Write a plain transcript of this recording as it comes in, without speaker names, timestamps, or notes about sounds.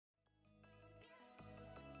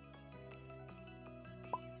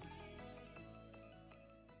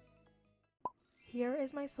Here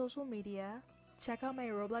is my social media. Check out my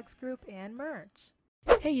Roblox group and merch.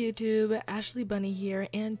 Hey YouTube, AshleyBunni here,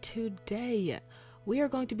 and today we are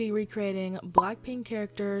going to be recreating Blackpink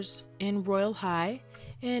characters in Royale High.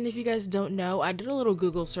 And if you guys don't know, I did a little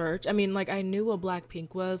Google search. I knew what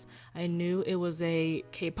Blackpink was. I knew it was a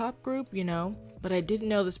K-pop group, but I didn't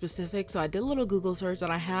know the specifics. So I did a little Google search,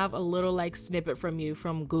 and I have a little snippet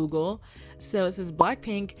from Google. So it says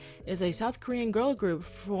Blackpink is a South Korean girl group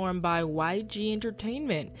formed by YG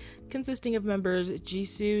Entertainment, consisting of members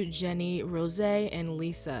Jisoo, Jennie, Rose, and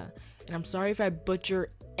Lisa. And I'm sorry if I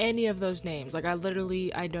butcher any of those names. I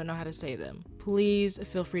don't know how to say them. Please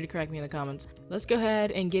feel free to correct me in the comments. Let's go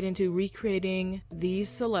ahead and get into recreating these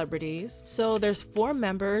celebrities. So there's 4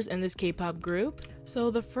 members in this K-pop group.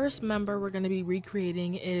 So the first member we're going to be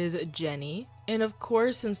recreating is Jennie. And of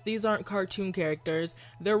course, since these aren't cartoon characters,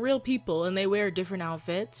 they're real people and they wear different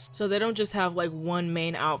outfits. So they don't just have one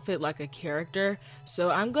main outfit like a character.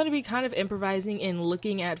 So I'm going to be kind of improvising and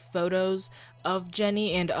looking at photos of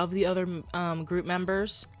Jennie and of the other group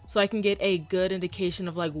members, so I can get a good indication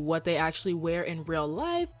of what they actually wear in real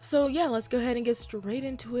life. So yeah, let's go ahead and get straight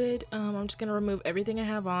into it. I'm just gonna remove everything I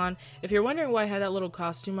have on. If you're wondering why I had that little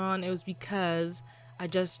costume on, it was because I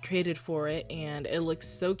just traded for it and it looks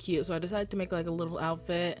so cute, so I decided to make a little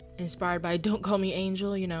outfit inspired by Don't Call Me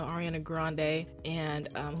Angel, Ariana Grande, and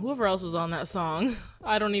whoever else was on that song.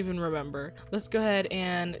 I don't even remember. Let's go ahead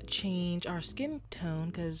and change our skin tone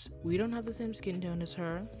because we don't have the same skin tone as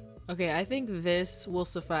her. Okay, I think this will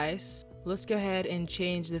suffice. Let's go ahead and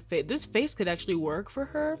change the face. This face could actually work for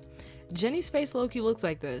her. Jennie's face low-key looks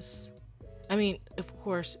like this. Of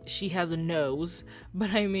course, she has a nose, but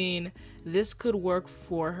this could work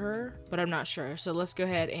for her, but I'm not sure. So let's go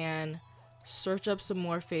ahead and search up some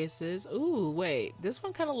more faces. Ooh, wait, this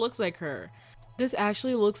one kind of looks like her. This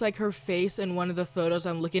actually looks like her face in one of the photos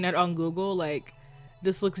I'm looking at on Google.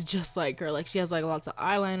 This looks just like her. She has lots of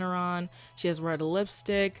eyeliner on. She has red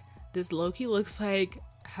lipstick. This low-key looks like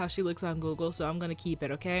how she looks on Google, so I'm gonna keep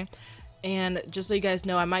it, okay? And just so you guys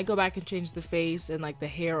know, I might go back and change the face and the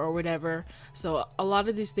hair or whatever. So a lot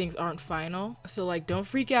of these things aren't final. So don't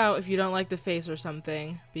freak out if you don't like the face or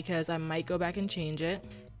something, because I might go back and change it.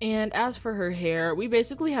 And as for her hair, we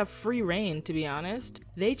basically have free reign, to be honest.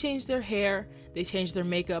 They changed their hair, they changed their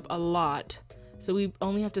makeup a lot. So we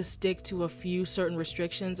only have to stick to a few certain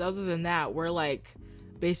restrictions. Other than that, we're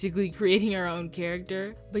basically creating our own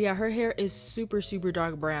character. But yeah, her hair is super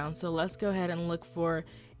dark brown. So let's go ahead and look for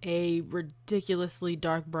a ridiculously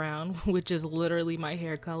dark brown, which is literally my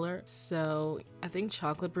hair color. So I think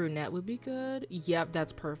chocolate brunette would be good. Yep,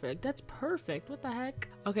 that's perfect. That's perfect. What the heck?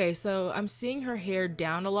 Okay, so I'm seeing her hair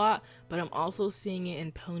down a lot, but I'm also seeing it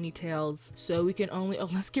in ponytails. So we can only,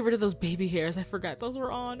 let's get rid of those baby hairs. I forgot those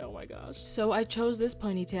were on. Oh my gosh. So I chose this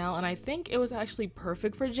ponytail and I think it was actually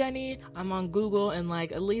perfect for Jennie. I'm on Google and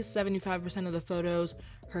at least 75% of the photos,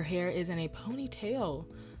 her hair is in a ponytail.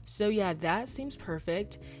 So yeah, that seems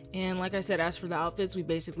perfect. And like I said, as for the outfits, we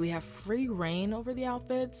basically have free reign over the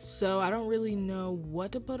outfits. So I don't really know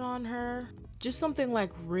what to put on her. Just something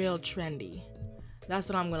real trendy. That's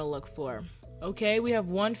what I'm gonna look for. Okay, we have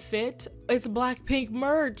one fit. It's Blackpink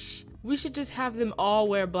merch. We should just have them all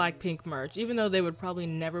wear Blackpink merch, even though they would probably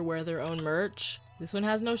never wear their own merch. This one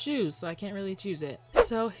has no shoes, so I can't really choose it.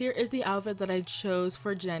 So here is the outfit that I chose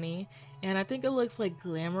for Jennie. And I think it looks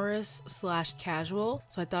glamorous / casual,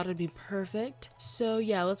 so I thought it'd be perfect. So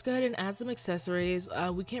yeah, let's go ahead and add some accessories.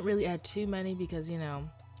 We can't really add too many because,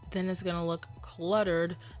 then it's gonna look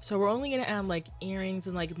cluttered. So we're only gonna add earrings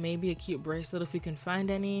and maybe a cute bracelet if we can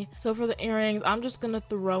find any. So for the earrings, I'm just gonna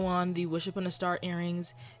throw on the Wish Upon a Star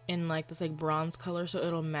earrings in this bronze color, so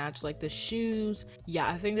it'll match the shoes. Yeah,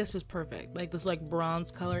 I think this is perfect. This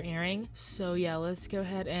bronze color earring. So yeah, let's go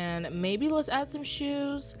ahead and maybe let's add some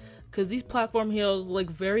shoes, because these platform heels look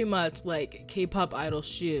very much like K-pop idol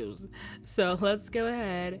shoes. So let's go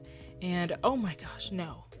ahead and, oh my gosh,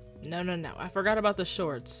 no. I forgot about the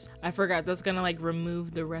shorts. I forgot that's gonna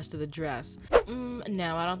remove the rest of the dress.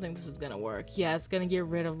 No, I don't think this is gonna work. Yeah, it's gonna get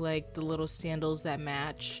rid of the little sandals that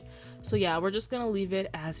match. So yeah, we're just gonna leave it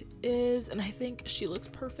as is, and I think she looks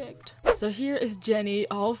perfect. So here is Jennie,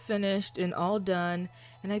 all finished and all done,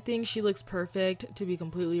 and I think she looks perfect, to be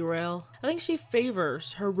completely real. I think she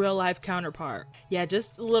favors her real life counterpart. Yeah,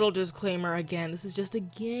 just a little disclaimer again, this is just a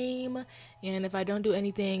game, and if I don't do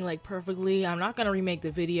anything perfectly, I'm not gonna remake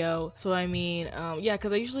the video. So yeah,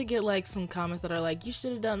 because I usually get some comments that are you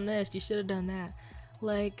should have done this, you should have done that.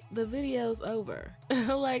 like the video's over.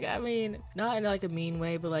 Like, I mean, not in like a mean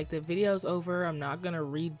way, but like the video's over. I'm not gonna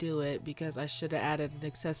redo it because I should have added an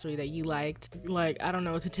accessory that you liked. Like, I don't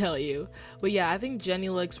know what to tell you. But yeah, I think Jenny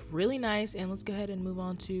looks really nice, and let's go ahead and move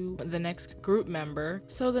on to the next group member.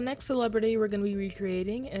 So the next celebrity we're gonna be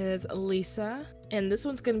recreating is Lisa. And this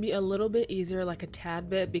one's gonna be a little bit easier, like a tad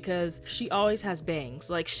bit, because she always has bangs.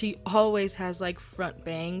 Like, she always has like front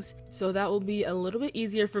bangs. So that will be a little bit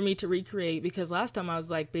easier for me to recreate, because last time I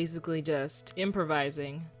was like basically just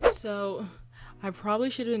improvising. So I probably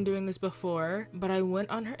should have been doing this before, but I went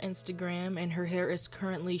on her Instagram and her hair is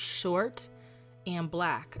currently short and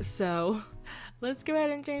black. So let's go ahead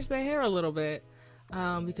and change the hair a little bit.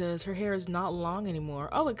 Because her hair is not long anymore.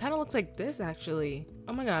 Oh, it kind of looks like this actually.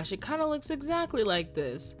 Oh my gosh, it kind of looks exactly like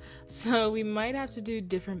this. So we might have to do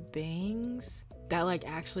different bangs that like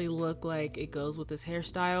actually look like it goes with this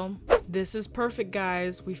hairstyle. This is perfect,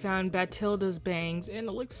 guys. We found Batilda's bangs and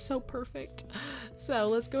it looks so perfect. So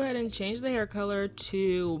let's go ahead and change the hair color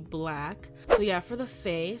to black. So yeah, for the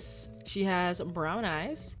face, she has brown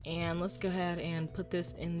eyes, and let's go ahead and put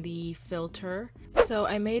this in the filter. So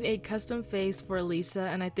I made a custom face for Lisa,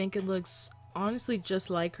 and I think it looks honestly just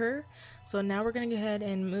like her. So now we're gonna go ahead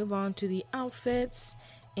and move on to the outfits.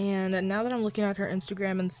 And now that I'm looking at her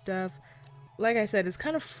Instagram and stuff, like I said, it's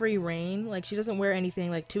kind of free reign. Like, she doesn't wear anything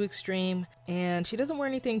like too extreme, and she doesn't wear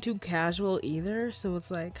anything too casual either, so it's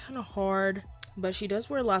like kind of hard. But she does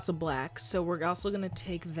wear lots of black, so we're also gonna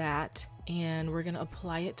take that and we're gonna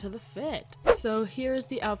apply it to the fit. So here's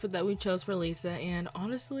the outfit that we chose for Lisa, and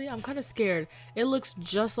honestly, I'm kind of scared. It looks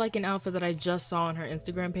just like an outfit that I just saw on her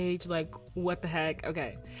Instagram page. Like, what the heck?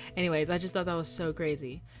 Okay, anyways, I just thought that was so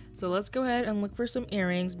crazy. So let's go ahead and look for some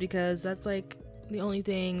earrings, because that's like the only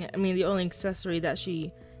thing, I mean, the only accessory that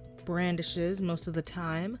she brandishes most of the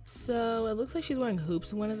time. So it looks like she's wearing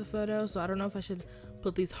hoops in one of the photos, so I don't know if I should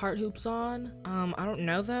put these heart hoops on. I don't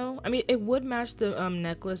know though. I mean, it would match the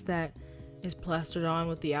necklace that is plastered on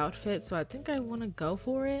with the outfit, so I think I want to go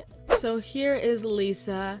for it. So here is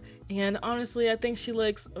Lisa, and honestly, I think she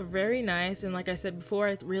looks very nice, and like I said before,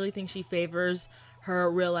 I really think she favors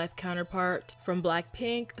her real life counterpart from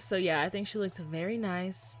Blackpink. So yeah, I think she looks very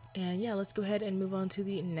nice. And yeah, let's go ahead and move on to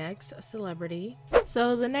the next celebrity.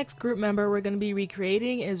 So the next group member we're going to be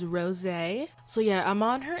recreating is Rose. So yeah, I'm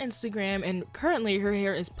on her Instagram, and currently her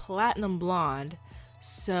hair is platinum blonde.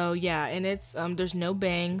 So yeah, and it's there's no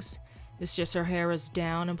bangs. It's just her hair is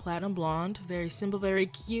down and platinum blonde. Very simple, very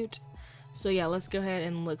cute. So yeah, let's go ahead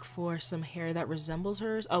and look for some hair that resembles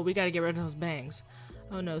hers. Oh, we got to get rid of those bangs.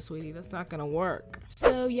 Oh no, sweetie, that's not gonna work.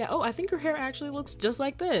 So yeah, oh, I think her hair actually looks just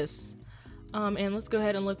like this. And let's go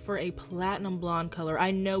ahead and look for a platinum blonde color.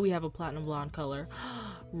 I know we have a platinum blonde color.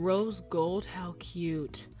 Rose gold, how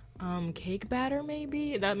cute. Cake batter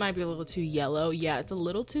maybe? That might be a little too yellow. Yeah, it's a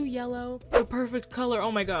little too yellow. The perfect color,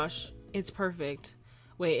 oh my gosh, it's perfect.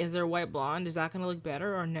 Wait, is there white blonde? Is that gonna look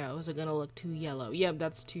better or no? Is it gonna look too yellow? Yep,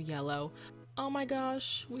 that's too yellow. Oh my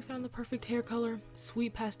gosh, we found the perfect hair color.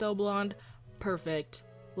 Sweet pastel blonde, perfect.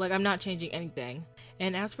 Like, I'm not changing anything.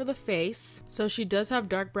 And as for the face, so she does have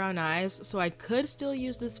dark brown eyes, so I could still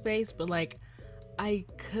use this face, but like, I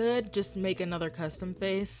could just make another custom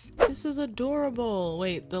face. This is adorable.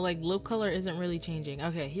 Wait, the like lip color isn't really changing.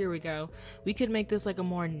 Okay, here we go. We could make this like a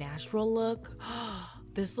more natural look.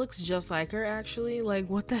 This looks just like her actually. Like,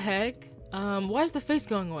 what the heck? Why is the face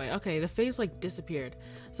going away? Okay, the face like disappeared.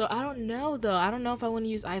 So I don't know though. I don't know if I want to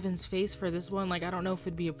use Ivan's face for this one. Like, I don't know if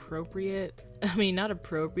it'd be appropriate. I mean, not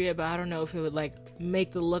appropriate, but I don't know if it would like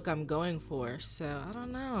make the look I'm going for. So I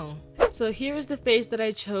don't know. So here's the face that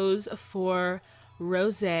I chose for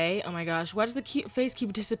Rose. Oh my gosh, why does the face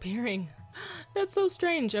keep disappearing? That's so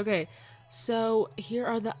strange. Okay, so here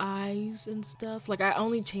are the eyes and stuff. Like, I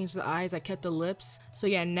only changed the eyes, I kept the lips. So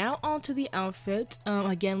yeah, now on to the outfit.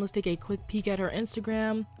 Again, let's take a quick peek at her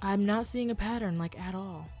Instagram. I'm not seeing a pattern like at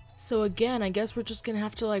all. So again, I guess we're just gonna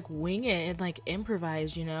have to like wing it and like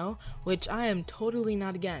improvise, you know, which I am totally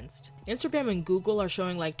not against. Instagram and Google are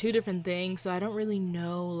showing like two different things, so I don't really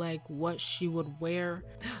know like what she would wear.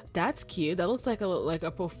 That's cute. That looks like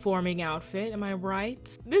a performing outfit. Am I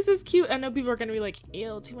right? This is cute. I know people are gonna be like,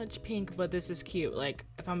 ew, too much pink, but this is cute. Like,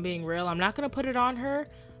 if I'm being real, I'm not gonna put it on her,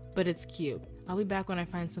 but it's cute. I'll be back when I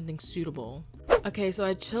find something suitable. Okay, so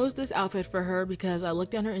I chose this outfit for her because I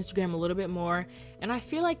looked on her Instagram a little bit more, and I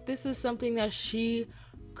feel like this is something that she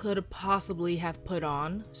could possibly have put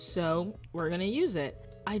on, so we're gonna use it.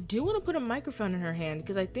 I do want to put a microphone in her hand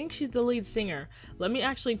because I think she's the lead singer. Let me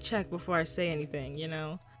actually check before I say anything, you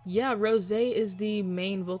know? Yeah, Rose is the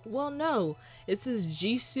main vocal. Well, no, it says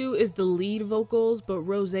Jisoo is the lead vocals, but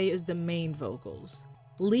Rose is the main vocals.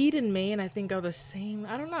 Lead and main, I think, are the same.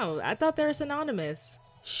 I don't know. I thought they were synonymous.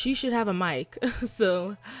 She should have a mic.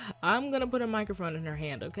 So I'm gonna put a microphone in her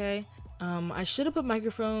hand, okay? I should have put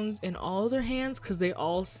microphones in all their hands because they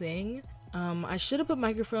all sing. I should have put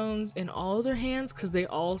microphones in all their hands because they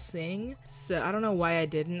all sing. So I don't know why I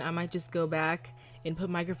didn't. I might just go back and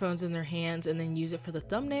put microphones in their hands and then use it for the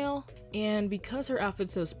thumbnail. And because her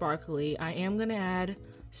outfit's so sparkly, I am gonna add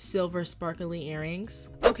silver sparkly earrings.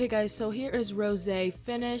 Okay guys, so here is Rosé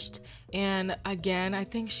finished, and again, I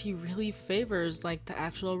think she really favors like the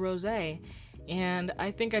actual Rosé, and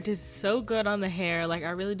I think I did so good on the hair. Like,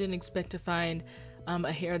 I really didn't expect to find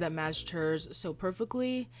a hair that matched hers so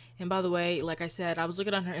perfectly. And by the way, like I said, I was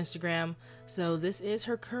looking on her Instagram, so this is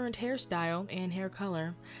her current hairstyle and hair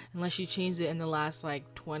color, unless she changed it in the last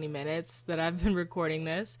like 20 minutes that I've been recording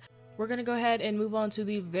this. We're gonna go ahead and move on to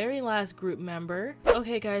the very last group member.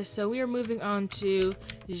 Okay guys, so we are moving on to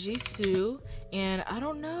Jisoo, and I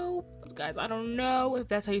don't know, guys, I don't know if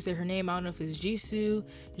that's how you say her name. I don't know if it's Jisoo,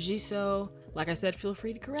 Jisoo. Like I said, feel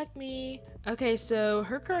free to correct me. Okay, so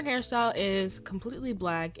her current hairstyle is completely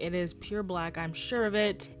black. It is pure black, I'm sure of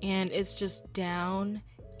it, and it's just down,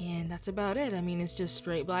 and that's about it. I mean, it's just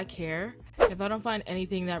straight black hair. If I don't find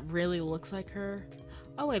anything that really looks like her.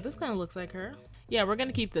 Oh wait, this kind of looks like her. Yeah, we're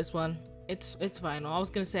gonna keep this one. It's fine. I was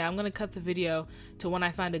gonna say I'm gonna cut the video to when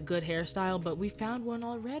I find a good hairstyle, but we found one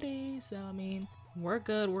already, so I mean, we're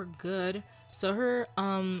good, we're good. So her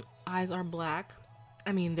eyes are black.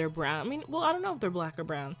 I mean, they're brown. I mean, well, I don't know if they're black or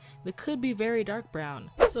brown. They could be very dark brown.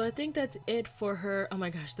 So I think that's it for her. Oh my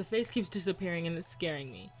gosh, the face keeps disappearing and it's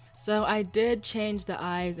scaring me. So I did change the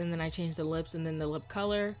eyes, and then I changed the lips and then the lip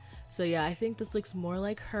color. So yeah, I think this looks more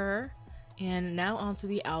like her. And now onto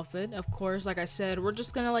the outfit. Of course, like I said, we're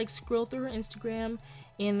just gonna like scroll through her Instagram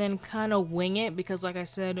and then kind of wing it, because like I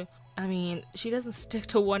said, I mean, she doesn't stick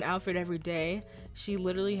to one outfit every day. She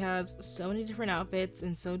literally has so many different outfits,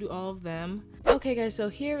 and so do all of them. Okay guys, so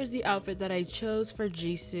here is the outfit that I chose for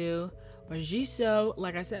Jisoo, or Jisoo.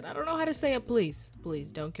 Like I said, I don't know how to say it, please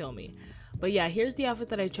don't kill me. But yeah, here's the outfit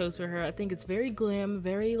that I chose for her. I think it's very glam,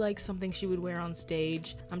 very like something she would wear on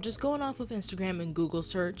stage. I'm just going off of Instagram and Google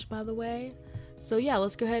search, by the way. So yeah,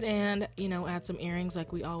 let's go ahead and, you know, add some earrings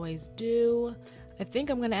like we always do. I think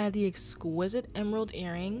I'm gonna add the exquisite emerald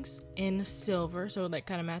earrings in silver, so that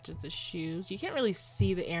kind of matches the shoes. You can't really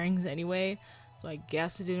see the earrings anyway, so I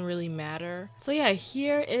guess it didn't really matter. So yeah,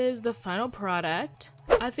 here is the final product.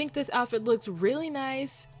 I think this outfit looks really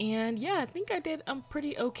nice, and yeah, I think I did a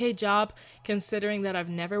pretty okay job considering that I've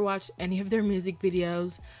never watched any of their music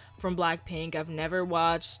videos from Blackpink. I've never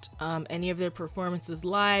watched any of their performances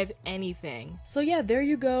live, anything. So yeah, there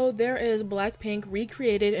you go. There is Blackpink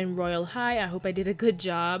recreated in Royale High. I hope I did a good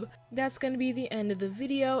job. That's gonna be the end of the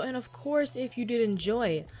video, and of course, if you did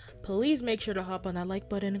enjoy, please make sure to hop on that like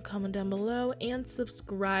button and comment down below and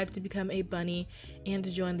subscribe to become a bunny and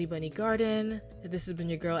to join the bunny garden. This has been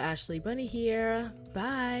your girl AshleyBunni here.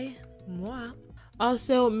 Bye. Mwah.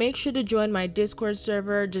 Also, make sure to join my Discord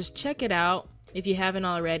server. Just check it out if you haven't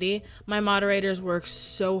already. My moderators work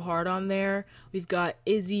so hard on there. We've got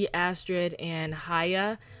Izzy, Astrid, and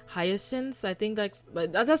Hyacinths. I think that's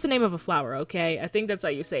the name of a flower, okay? I think that's how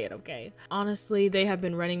you say it, okay? Honestly, they have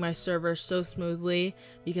been running my server so smoothly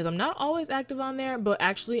because I'm not always active on there, but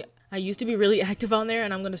actually I used to be really active on there,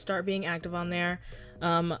 and I'm gonna start being active on there.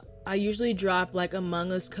 I usually drop like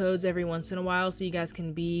Among Us codes every once in a while so you guys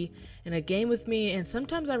can be in a game with me, and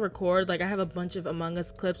sometimes I record, like I have a bunch of Among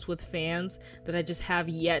Us clips with fans that I just have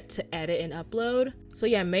yet to edit and upload. So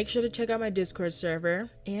yeah, make sure to check out my Discord server,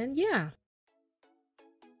 and yeah.